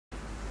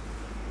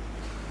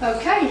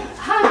Okay,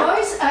 hi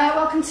boys,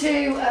 welcome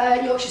to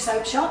Yorkshire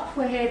Soap Shop.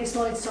 We're here this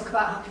morning to talk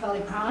about Happy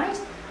Valley Pride.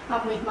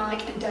 I'm with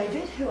Mike and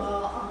David, who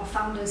are our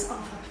founders of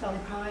Happy Valley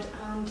Pride,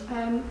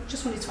 and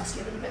just wanted to ask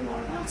you a little bit more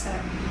about it.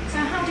 So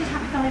how did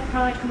Happy Valley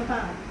Pride come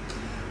about?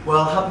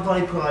 Well, Happy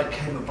Valley Pride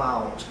came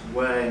about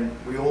when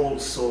we all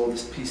saw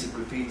this piece of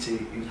graffiti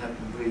in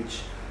Hebden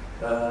Bridge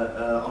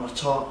on a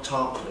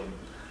tarpaulin,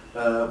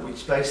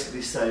 which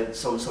basically said,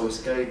 so-and-so is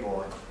a gay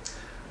boy.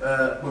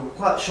 We were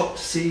quite shocked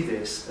to see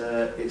this.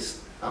 It's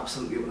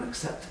absolutely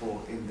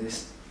unacceptable in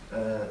this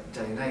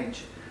day and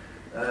age.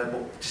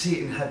 But to see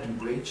it in Hebden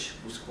Bridge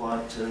was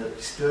quite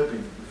disturbing,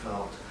 we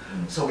felt.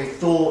 So we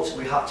thought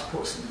we had to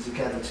put something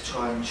together to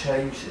try and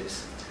change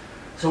this.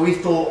 So we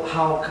thought,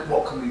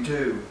 what can we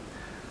do?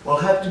 Well,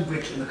 Hebden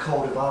Bridge in the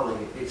Calder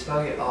Valley, it's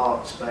very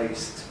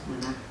arts-based,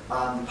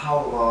 and the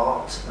power of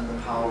art and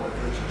the power of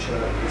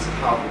literature is a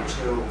powerful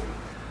tool.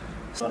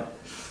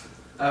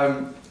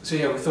 So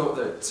yeah, we thought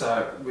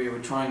that we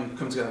would try and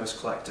come together as a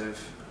collective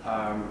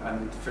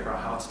and figure out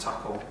how to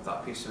tackle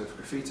that piece of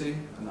graffiti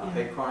and that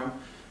hate crime.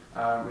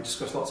 We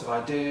discussed lots of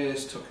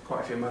ideas, took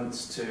quite a few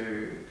months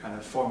to kind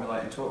of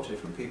formulate and talk to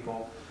different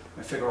people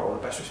and figure out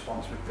what the best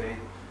response would be.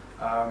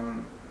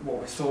 What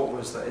we thought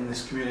was that in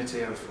this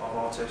community of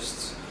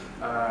artists,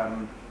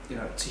 you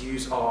know, to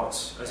use art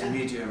as a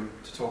medium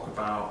to talk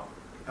about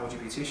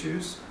LGBT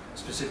issues,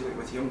 specifically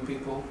with young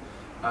people,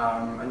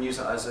 and use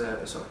that as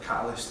a sort of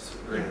catalyst,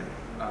 really.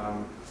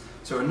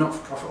 So we're a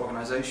not-for-profit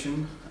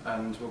organisation,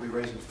 and we'll be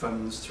raising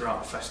funds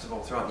throughout the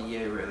festival, throughout the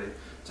year really,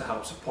 to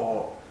help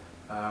support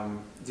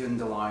the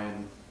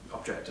underlying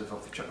objective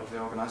of the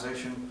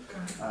organisation,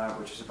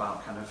 which is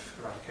about kind of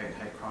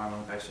eradicating hate crime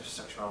on the basis of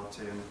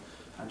sexuality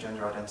and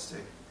gender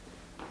identity.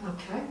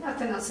 Okay, I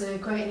think that's a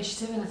great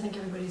initiative, and I think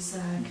everybody's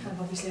kind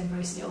of obviously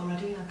embracing it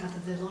already. I've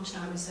gathered the launch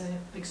now was a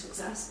big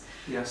success.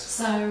 Yes.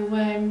 So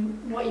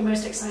what are you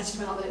most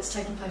excited about that's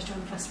taking place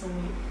during the festival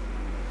week?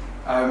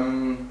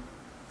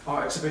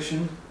 Art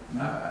exhibition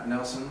at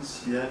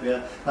Nelson's.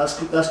 Yeah, that's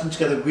come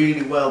together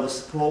really well. The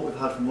support we've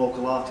had from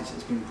local artists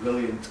has been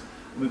brilliant,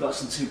 and we've got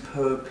some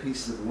superb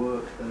pieces of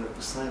work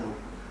for sale.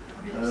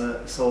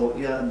 So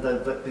yeah, and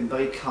they've been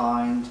very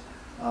kind,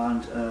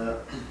 and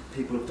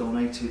people have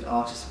donated,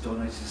 artists have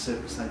donated a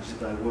certain percentage of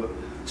their work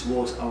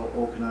towards our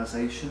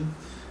organisation.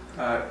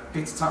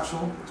 Peter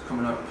Tatchell is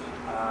coming up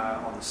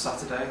on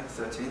Saturday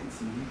the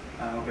 13th.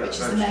 Which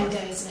is the main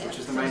day, isn't it? Which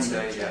is the main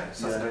day, yeah.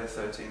 Saturday the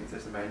 13th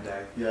is the main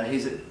day. Yeah,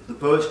 he's at the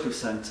Birchcliff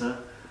Centre,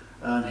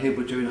 and here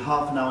we're doing a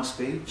half-an-hour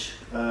speech,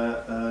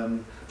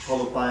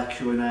 followed by a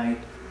Q&A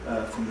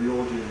from the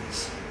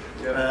audience.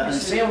 Yeah. Which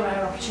is a real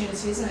rare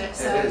opportunity, isn't it?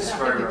 So it is I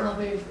think people will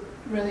be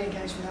really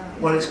engaged with that.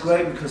 Well, it's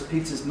great because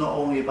Peter's not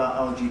only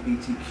about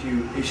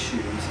LGBTQ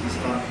issues, he's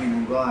about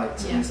human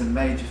rights, and he's a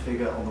major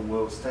figure on the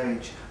world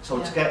stage.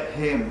 So to get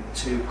him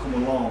to come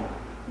along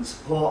and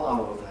support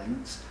our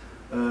event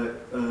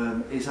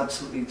is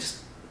absolutely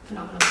just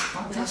phenomenal.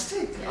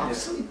 Fantastic,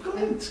 absolutely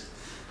brilliant.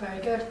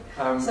 Very good.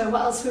 So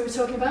what else were we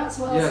talking about?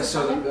 So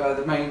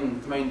the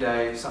main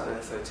day, Saturday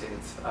the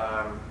 13th,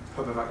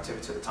 hub of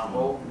activity at the Town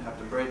Hall in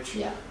Hebden Bridge.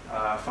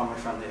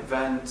 Family-friendly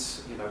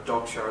event, you know,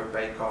 dog show,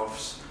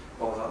 bake-offs,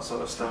 all that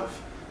sort of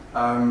stuff.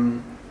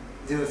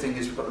 The other thing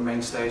is we've got the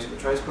main stage at the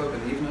Trades Club in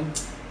the evening,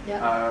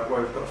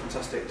 where we've got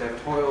fantastic David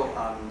Hoyle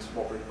and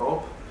Wobbly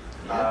Bob.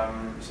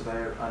 So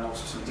and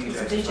also some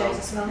DJs,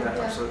 as well. Yeah,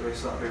 absolutely.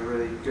 So that'll be a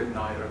really good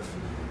night of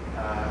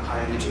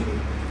high energy.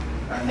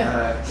 And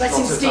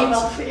letting steam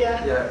off,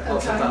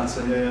 lots of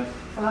dancing.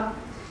 Fab.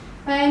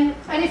 And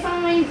if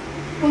I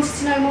wanted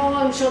to know more,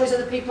 I'm sure there's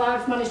other people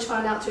I've managed to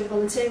find out through the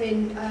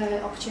volunteering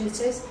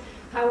opportunities.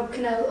 How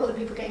can other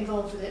people get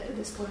involved with it at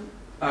this point?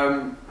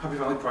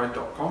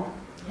 HappyValleyPride.com,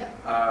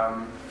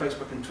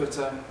 Facebook and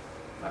Twitter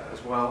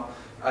as well,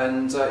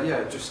 and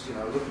just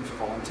looking for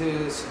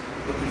volunteers,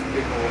 looking for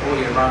people all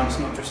year round,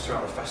 not just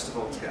throughout the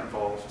festival to get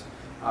involved.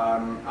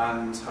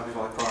 And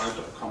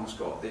HappyValleyPride.com's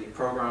got the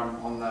programme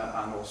on there,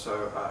 and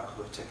also a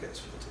couple of tickets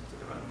for the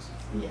ticketed events.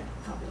 Yeah,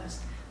 fabulous.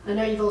 I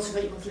know you've also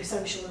got your monthly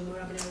social, and we're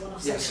having a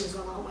one-off social as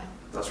well, aren't we?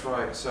 That's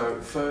right. So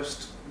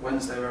first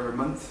Wednesday of every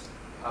month,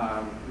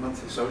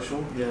 monthly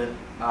social.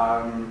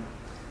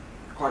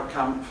 Quite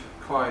camp,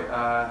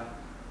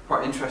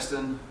 quite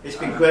interesting. It's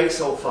been great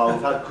so far.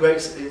 We've had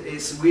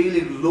it's a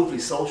really lovely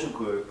social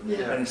group,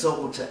 and it's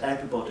open to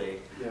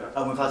everybody.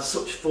 And we've had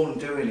such fun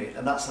doing it.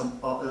 And that's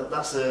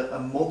a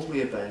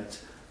monthly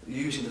event,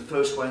 usually the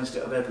first Wednesday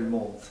of every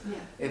month.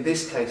 In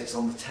this case, it's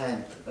on the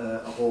 10th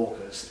of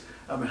August.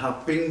 And we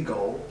have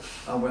bingo,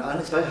 and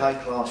it's very high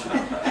class. We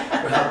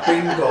have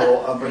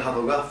bingo, and we have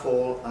a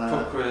raffle,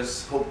 pub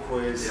quiz,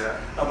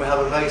 and we have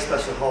a very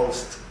special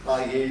host,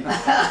 i.e.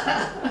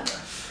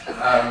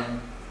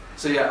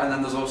 So yeah, and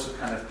then there's also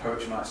kind of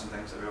poetry nights and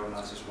things that we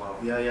organise as well.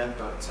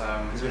 But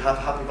because we have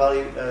Happy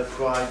Valley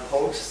Pride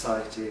Poetry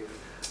Society,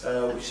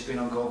 which has been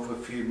ongoing for a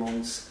few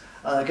months,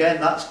 and again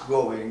that's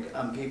growing,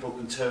 and people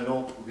can turn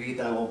up, read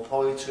their own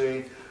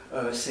poetry,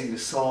 sing a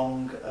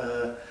song.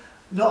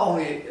 Not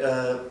only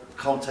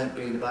content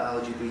being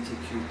about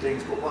LGBTQ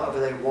things, but whatever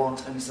they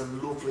want, and it's a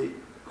lovely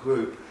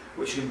group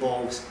which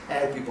involves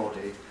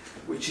everybody,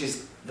 which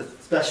is the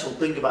special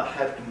thing about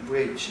Hebden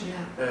Bridge.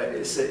 Yeah.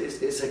 It's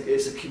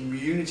a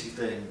community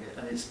thing,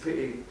 and it's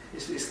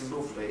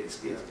lovely,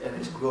 and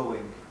it's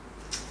growing.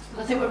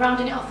 I think we're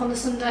rounding it off on the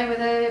Sunday with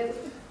a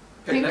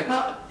pink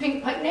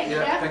picnic.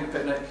 Yeah, pink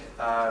picnic,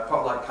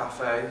 potluck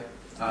cafe,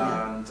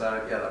 and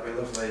that'd be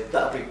lovely.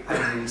 That'll be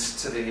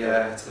Aims to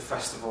the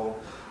festival.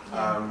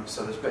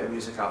 So there's a bit of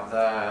music out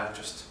there.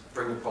 Just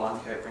bring a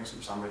blanket, bring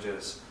some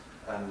sandwiches,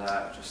 and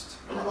just.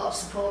 And a lot of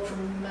support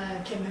from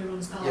Kim, who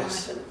runs Power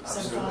Yes, Life so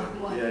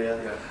absolutely. far.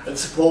 Yeah. And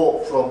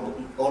support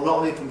from, or not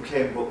only from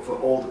Kim, but for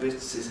all the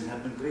businesses in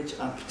Hebden Bridge,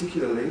 and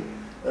particularly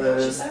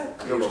Yorkshire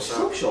Soap. Yorkshire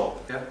Soap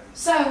Shop. Yeah.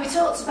 So we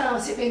talked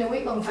about it being a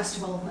week-long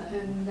festival,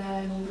 and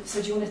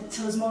so do you want to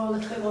tell us a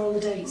little bit more on the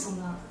dates on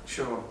that?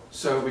 Sure.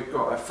 So we've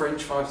got a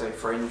fringe, 5-day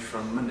fringe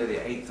from Monday the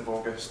 8th of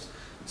August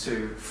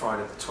to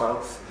Friday the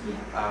 12th,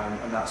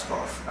 and that's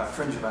got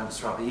fringe events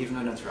throughout the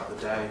evening and throughout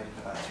the day,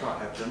 throughout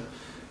Hebden.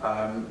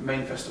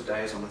 Main festival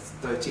day is on the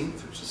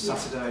 13th, which is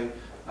Saturday,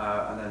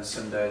 and then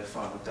Sunday, the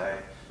final day,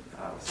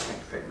 with the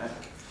pink picnic.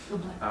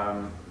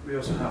 We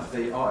also have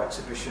the art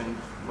exhibition,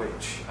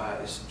 which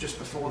is just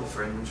before the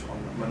fringe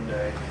on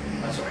Monday,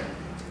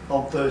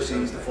 On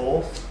Thursday the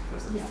 4th.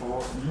 Thursday the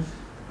 4th.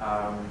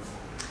 Mm-hmm.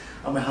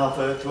 And we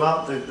have,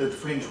 throughout the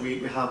fringe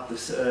week, we have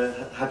this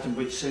Hebden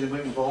Bridge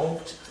Cinema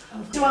involved.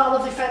 To our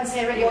lovely friends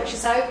here at Yorkshire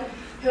Soap,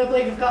 who I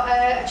believe have got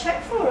a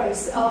cheque for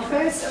us, our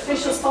first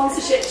official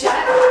sponsorship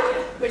cheque,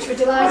 which we're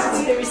delighted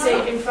to be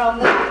receiving from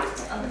them.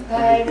 So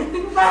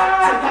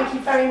thank you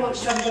very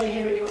much to everybody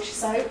here at Yorkshire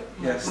Soap.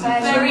 Yes.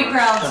 Very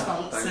proud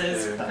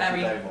sponsors.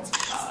 Very.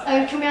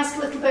 Can we ask a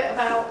little bit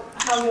about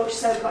how Yorkshire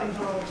Soap got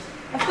involved?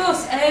 Of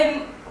course.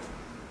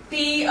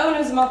 The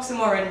owners of Marcus and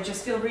Warren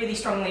just feel really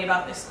strongly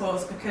about this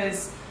cause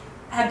because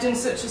Hebden's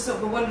such a sort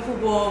of a wonderful,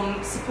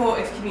 warm,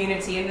 supportive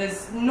community, and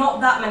there's not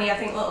that many, I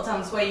think, little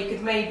towns where you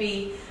could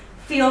maybe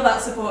feel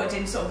that supported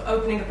in sort of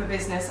opening up a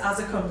business as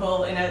a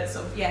couple in a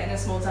sort of in a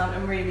small town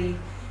and really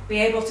be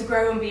able to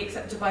grow and be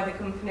accepted by the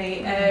company,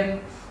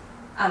 and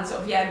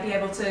sort of be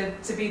able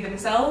to be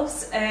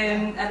themselves,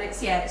 and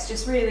it's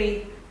just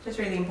really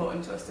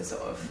important to us to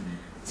sort of.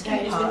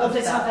 Okay, it's been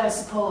lovely to have their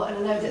support, and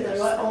I know that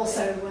they're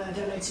also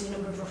donating a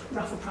number of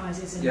raffle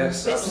prizes and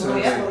bits and bobs for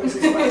us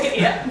as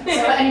well.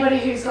 So anybody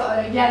who's got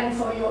a yen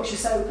for Yorkshire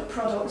Soap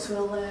products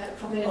will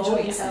probably enjoy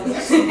yourselves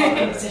at some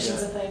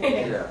competitions, I think.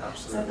 Yeah,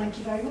 absolutely. So thank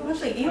you very much.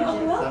 Lovely, you're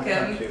welcome.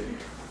 Thank you.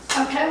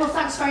 Okay, well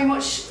thanks very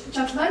much,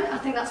 gentlemen. I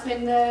think that's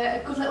been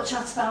a good little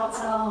chat about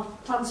our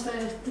plans for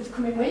the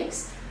coming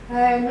weeks,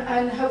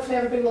 and hopefully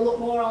everybody will look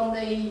more on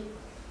the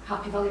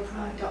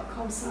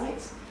happyvalleypride.com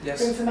site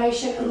for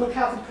information, and look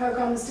out for the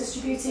programmes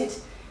distributed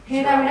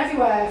here, there and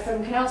everywhere,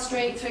 from Canal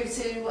Street through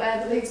to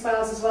the Leeds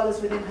Bars, as well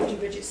as within Hebden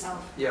Bridge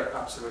itself. Yeah,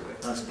 absolutely.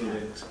 That's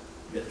brilliant.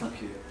 Yeah, thank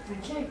you.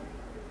 Thank you.